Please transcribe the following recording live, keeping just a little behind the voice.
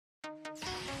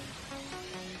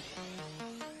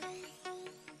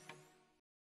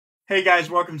Hey guys,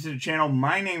 welcome to the channel.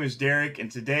 My name is Derek,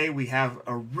 and today we have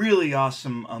a really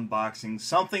awesome unboxing,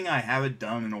 something I haven't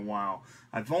done in a while.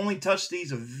 I've only touched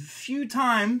these a few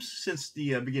times since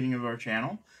the beginning of our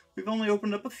channel. We've only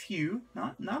opened up a few,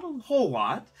 not a whole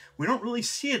lot. We don't really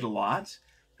see it a lot,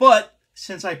 but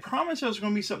since I promised it was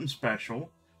going to be something special,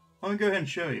 let me go ahead and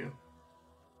show you.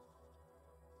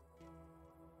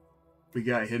 We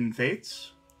got Hidden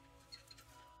Fates.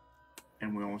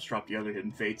 And we almost dropped the other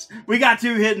Hidden Fates. We got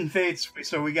two Hidden Fates,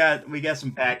 so we got some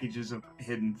packages of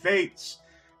Hidden Fates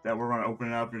that we're going to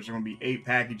open up. There's going to be 8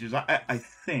 packages. I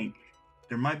think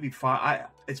there might be 5.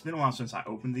 It's been a while since I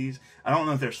opened these. I don't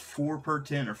know if there's 4 per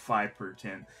 10 or 5 per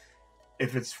 10.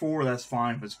 If it's 4, that's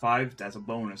fine. If it's 5, that's a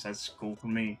bonus. That's cool for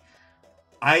me.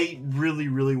 I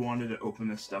really wanted to open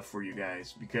this stuff for you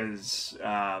guys because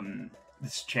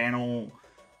this channel,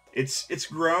 it's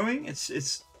growing.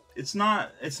 It's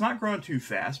not growing too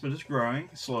fast, but it's growing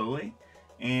slowly,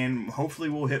 and hopefully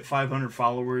we'll hit 500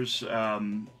 followers. It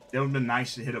would have been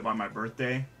nice to hit it by my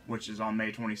birthday, which is on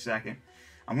May 22nd.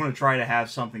 I'm going to try to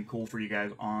have something cool for you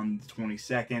guys on the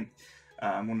 22nd.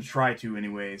 I'm going to try to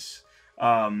anyways.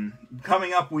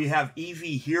 Coming up, we have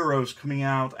Eevee Heroes coming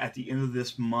out at the end of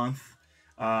this month,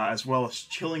 as well as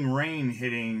Chilling Reign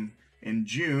hitting in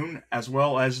June, as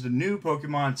well as the new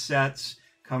Pokemon sets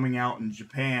coming out in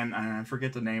Japan. I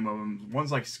forget the name of them.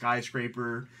 One's like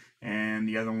Skyscraper, and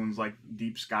the other one's like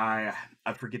Deep Sky.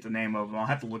 I forget the name of them. I'll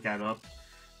have to look that up.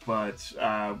 But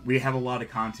we have a lot of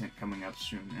content coming up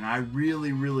soon. And I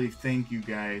really thank you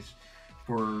guys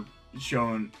for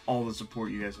showing all the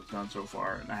support you guys have done so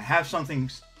far. And I have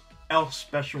something else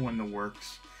special in the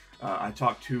works. I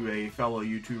talked to a fellow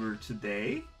YouTuber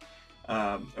today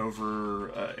over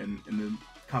in the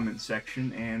comment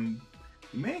section, and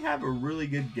we may have a really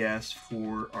good guest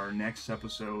for our next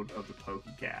episode of the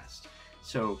PokeCast.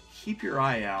 So keep your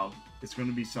eye out. It's going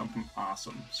to be something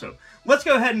awesome. So let's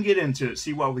go ahead and get into it,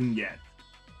 see what we can get.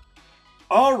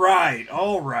 All right.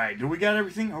 Do we got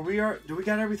everything? Do we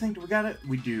got everything? Do we got it?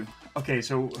 We do. Okay,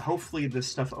 so hopefully this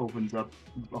stuff opens up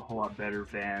a whole lot better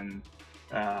than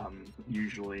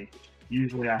usually.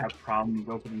 Usually I have problems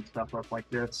opening stuff up like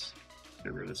this.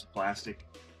 Get rid of this plastic.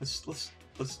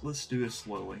 Let's do this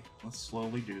slowly. Let's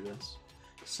slowly do this.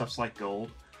 Stuff's like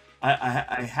gold.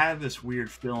 I have this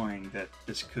weird feeling that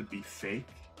this could be fake,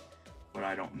 but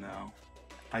I don't know.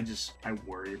 I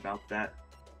worry about that.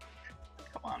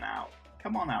 Come on out.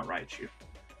 Come on out, Raichu.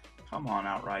 Come on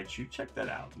out, Raichu. Check that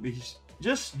out.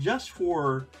 Just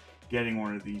for getting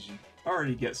one of these, you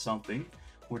already get something,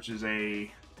 which is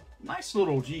a nice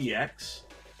little GX.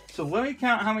 So let me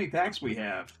count how many packs we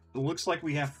have. It looks like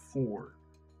we have 4.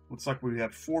 Looks like we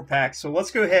have 4 packs. So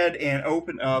let's go ahead and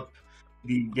open up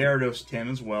the Gyarados 10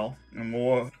 as well. And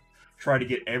we'll try to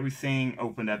get everything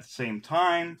opened at the same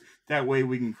time. That way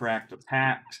we can crack the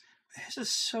packs. This is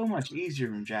so much easier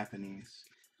in Japanese.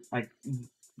 Like,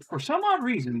 for some odd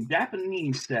reason,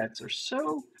 Japanese sets are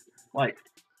so, like,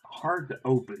 hard to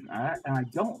open. And I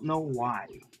don't know why.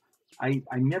 I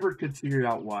never could figure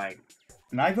out why.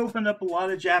 And I've opened up a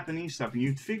lot of Japanese stuff, and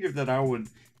you'd figure that I would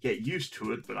get used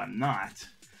to it, but I'm not.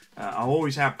 I'll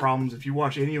always have problems. If you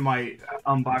watch any of my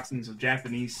unboxings of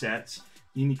Japanese sets,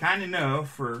 you kind of know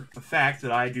for a fact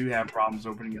that I do have problems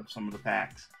opening up some of the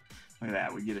packs. Look at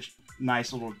that. We get a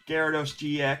nice little Gyarados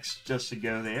GX just to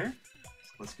go there.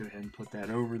 So let's go ahead and put that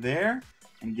over there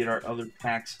and get our other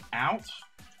packs out.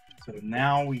 So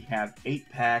now we have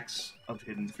 8 packs of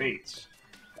Hidden Fates.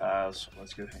 So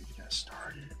let's go ahead and get that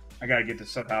started. I got to get this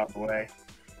stuff out of the way.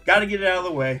 Got to get it out of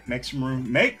the way. Make some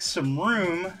room. Make some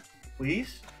room,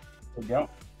 please. There we go.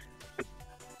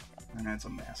 And that's a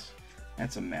mess.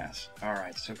 That's a mess.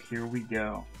 Alright, so here we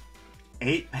go.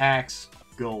 8 packs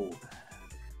of gold.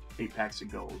 8 packs of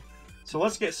gold. So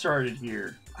let's get started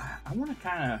here. I want to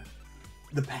kind of...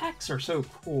 The packs are so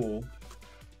cool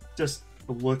just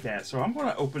to look at. So I'm going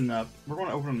to open up... We're going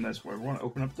to open them this way. We're going to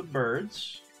open up the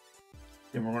birds.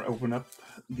 Then we're going to open up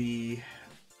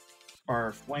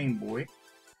our Flame Boy.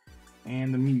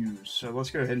 And the Muse. So let's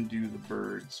go ahead and do the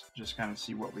birds. Just kind of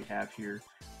see what we have here.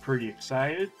 Pretty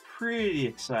excited. Pretty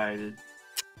excited.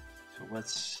 So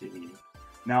let's see.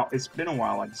 Now, it's been a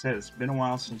while. Like I said, it's been a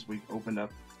while since we've opened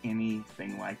up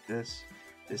anything like this.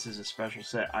 This is a special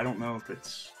set. I don't know if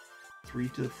it's 3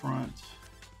 to the front.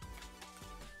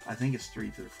 I think it's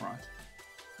 3 to the front.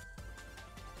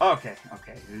 Okay.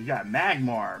 We got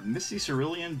Magmar, Misty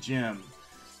Cerulean Gem,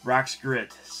 Brock's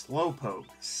Grit, Slowpoke,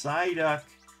 Psyduck,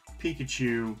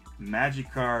 Pikachu,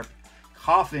 Magikarp,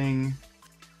 Coughing,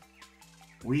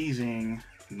 Wheezing,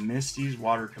 Misty's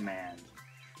Water Command.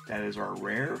 That is our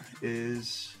rare.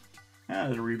 The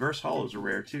reverse holo is a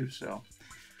rare too, so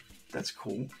that's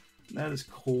cool. That is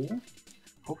cool.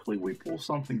 Hopefully we pull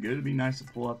something good. It'd be nice to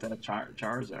pull out that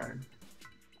Charizard.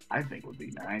 I think would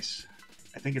be nice.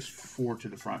 I think it's 4 to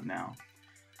the front now.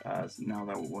 So now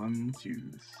that 1, 2,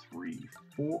 3,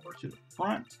 4 to the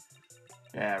front.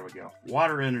 There we go.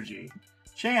 Water Energy.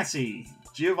 Chansey.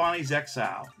 Giovanni's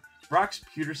Exile. Brock's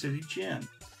Pewter City Gym.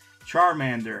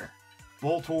 Charmander.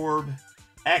 Voltorb.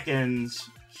 Ekans.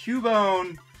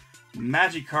 Cubone.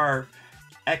 Magikarp.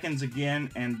 Ekans again.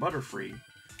 And Butterfree.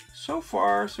 So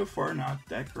far, not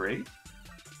that great.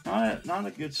 Not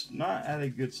at a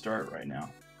good start right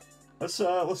now.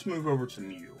 Let's move over to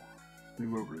Mew.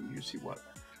 Move over to Mew, see what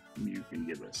Mew can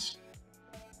give us.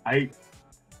 I've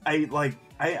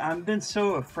been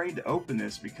so afraid to open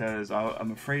this because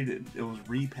I'm afraid it was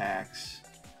repacks,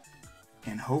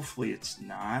 and hopefully it's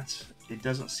not. It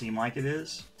doesn't seem like it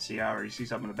is. See, I already see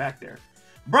something in the back there.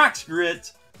 Brock's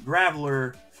Grit,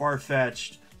 Graveler,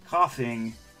 Farfetch'd,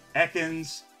 Coughing,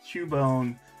 Ekans,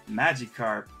 Cubone,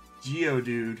 Magikarp,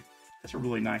 Geodude. That's a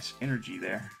really nice energy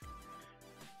there.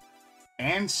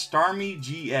 And Starmie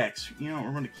GX. You know,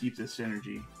 we're going to keep this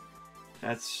energy.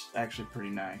 That's actually pretty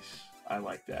nice. I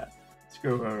like that. Let's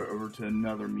go over to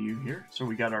another Mew here. So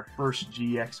we got our first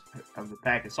GX of the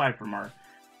pack, aside from our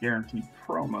guaranteed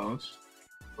promos.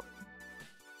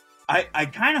 I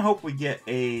kind of hope we get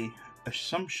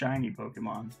some shiny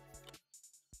Pokemon.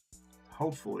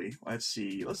 Hopefully. Let's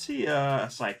see a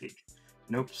Psychic.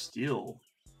 Nope, Steel.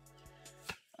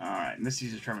 Alright,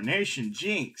 Misty's Determination,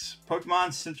 Jinx,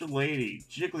 Pokemon Center Lady,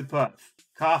 Jigglypuff,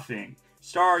 Coughing,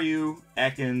 Staryu,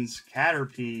 Ekans,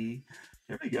 Caterpie.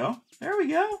 There we go. There we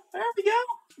go. There we go.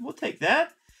 We'll take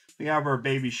that. We have our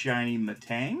baby shiny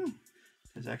Matang.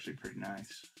 It's actually pretty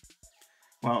nice.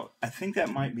 Well, I think that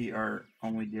might be our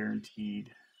only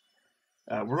guaranteed.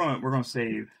 We're gonna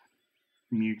save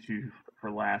Mewtwo for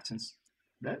last since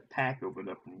that pack opened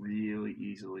up really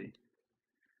easily.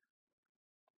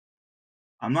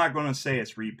 I'm not going to say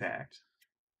it's repacked.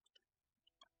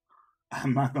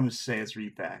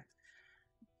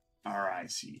 Alright,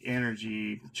 see.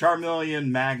 Energy. Charmeleon,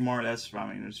 Magmar.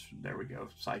 There we go.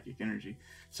 Psychic Energy.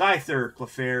 Scyther,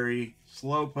 Clefairy,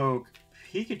 Slowpoke,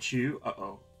 Pikachu.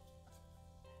 Uh-oh.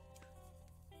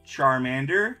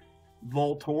 Charmander,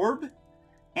 Voltorb,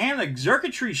 and a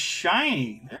Xurkitree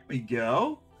Shiny. There we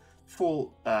go.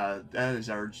 That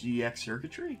is our GX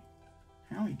Xurkitree.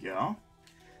 There we go.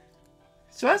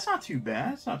 So that's not too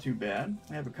bad. It's not too bad.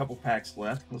 We have a couple packs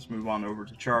left. Let's move on over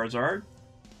to Charizard.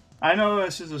 I know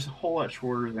this is a whole lot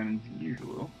shorter than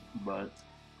usual, but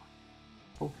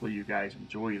hopefully you guys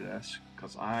enjoy this,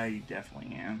 because I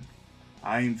definitely am.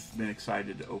 I've been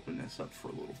excited to open this up for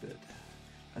a little bit.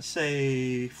 Let's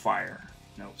say Fire.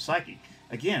 No, Psychic.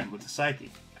 Again, with the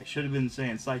Psychic. I should have been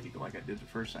saying Psychic like I did the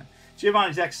first time.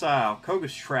 Giovanni's Exile,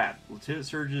 Koga's Trap, Lieutenant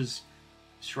Surge's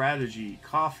Strategy,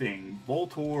 Coughing,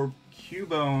 Voltorb,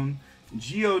 Cubone,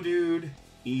 Geodude,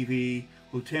 Eevee,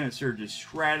 Lieutenant Surge's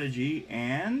Strategy,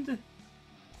 and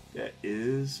that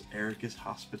is Erika's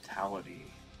Hospitality.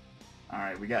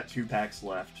 Alright, we got 2 packs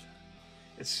left.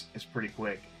 It's pretty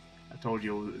quick. I told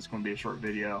you it's going to be a short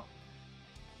video.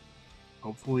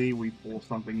 Hopefully we pull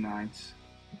something nice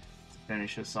to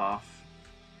finish us off.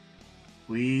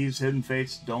 Please, Hidden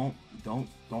Fates, don't bail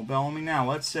on me now.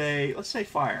 Let's say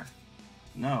Fire.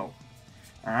 No.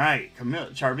 Alright,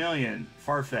 Charmeleon,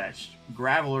 Farfetch'd,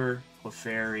 Graveler,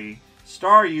 Clefairy,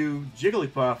 Staryu,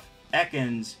 Jigglypuff,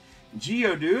 Ekans,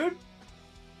 Geodude.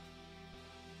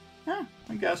 Huh,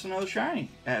 I got us another shiny.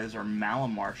 That is our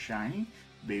Malamar shiny.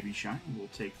 Baby shiny, we'll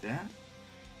take that.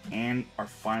 And our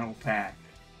final pack.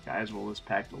 Guys, will this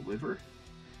pack deliver?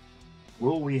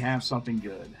 Will we have something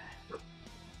good?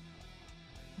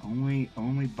 Only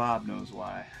Bob knows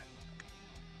why.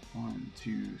 1,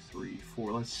 2, 3,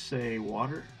 4. Let's say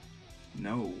water.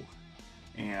 No.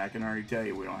 And I can already tell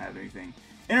you we don't have anything.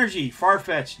 Energy,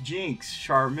 Farfetch'd, Jinx,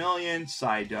 Charmeleon,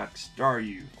 Psyduck,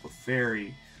 Staryu,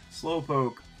 Clefairy,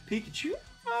 Slowpoke, Pikachu.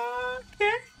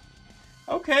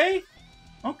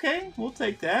 Okay, we'll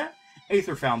take that.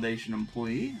 Aether Foundation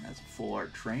employee. That's a full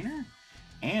art trainer.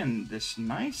 And this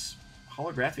nice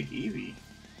holographic Eevee.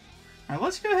 Alright,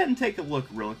 let's go ahead and take a look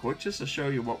real quick just to show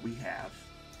you what we have.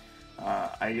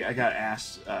 I got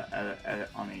asked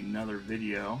on another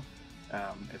video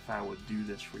if I would do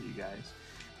this for you guys,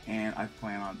 and I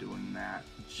plan on doing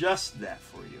just that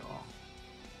for you all.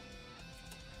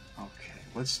 Okay,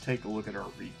 let's take a look at our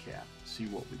recap, see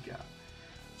what we got.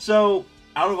 So,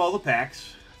 out of all the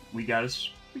packs, we got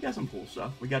some cool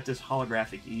stuff. We got this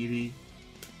holographic Eevee.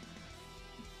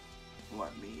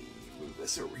 Let me move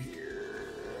this over here.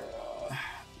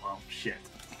 Well, shit.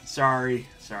 Sorry,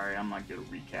 I'm not good at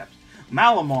recaps.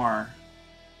 Malamar,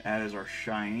 That is our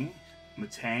shiny.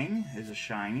 Matang is a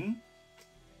shiny.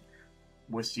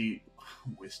 Wisty.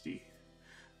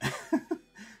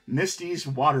 Misty's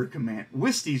Water Command.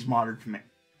 Wisty's Water Command.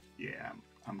 Yeah,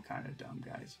 I'm kind of dumb,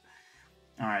 guys.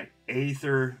 Alright,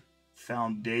 Aether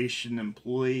Foundation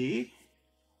employee.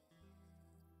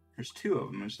 There's 2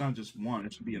 of them. It's not just one.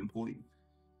 It should be an employee.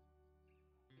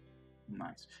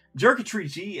 Nice. Jerkatry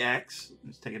GX.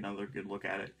 Let's take another good look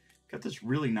at it. Got this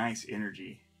really nice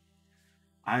energy.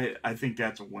 I think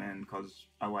that's a win because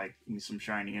I like me some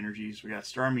shiny energies. We got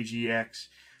Starmie GX,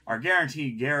 our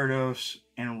guaranteed Gyarados,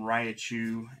 and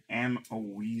Raichu, and a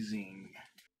Weezing.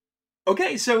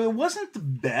 Okay, so it wasn't the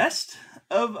best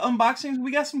of unboxings.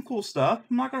 We got some cool stuff.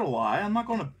 I'm not going to lie. I'm not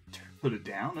going to put it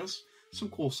down. There's some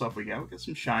cool stuff we got. We got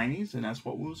some shinies, and that's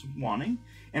what we was wanting.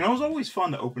 And it was always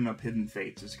fun to open up Hidden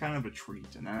Fates. It's kind of a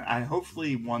treat. And I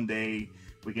hopefully one day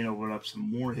we can open up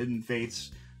some more Hidden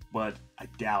Fates, but I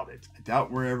doubt it. I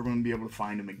doubt we're ever going to be able to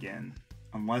find them again.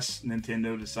 Unless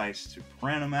Nintendo decides to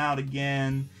print them out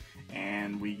again,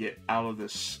 and we get out of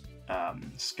this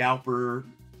scalper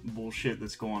bullshit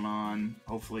that's going on.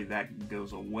 Hopefully that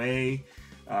goes away.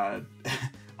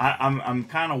 I'm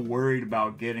kind of worried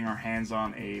about getting our hands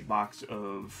on a box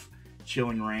of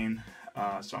Chilling Reign.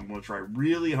 So I'm going to try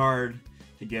really hard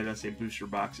to get us a booster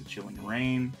box of Chilling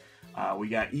Reign. We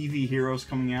got Eevee Heroes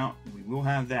coming out. We will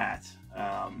have that.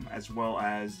 As well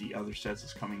as the other sets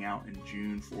that's coming out in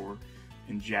June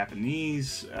in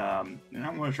Japanese. And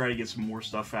I'm going to try to get some more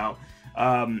stuff out.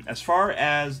 As far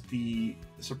as the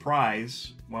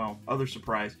surprise, other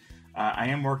surprise, I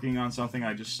am working on something.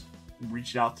 I just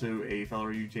reached out to a fellow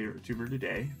YouTuber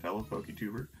today, fellow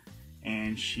PokeTuber,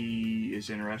 and she is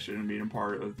interested in being a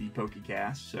part of the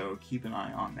PokeCast, so keep an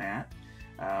eye on that.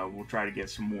 We'll try to get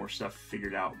some more stuff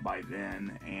figured out by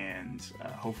then, and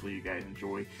hopefully you guys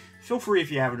enjoy. Feel free,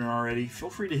 if you haven't already, feel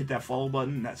free to hit that follow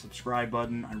button, that subscribe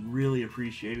button. I really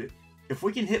appreciate it. If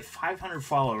we can hit 500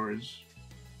 followers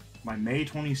by May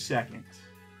 22nd,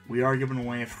 we are giving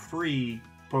away a free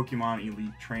Pokemon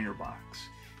Elite Trainer Box.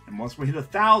 And once we hit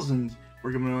 1,000,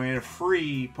 we're giving away a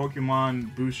free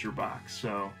Pokemon Booster Box.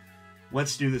 So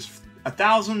let's do this.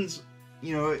 1,000, it's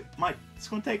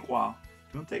going to take a while.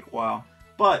 It's going to take a while.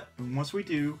 But once we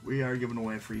do, we are giving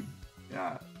away a free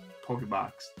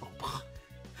Pokebox.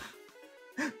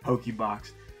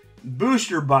 Pokebox.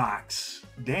 Booster Box.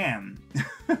 Damn.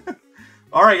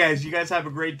 Alright guys, you guys have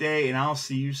a great day, and I'll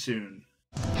see you soon.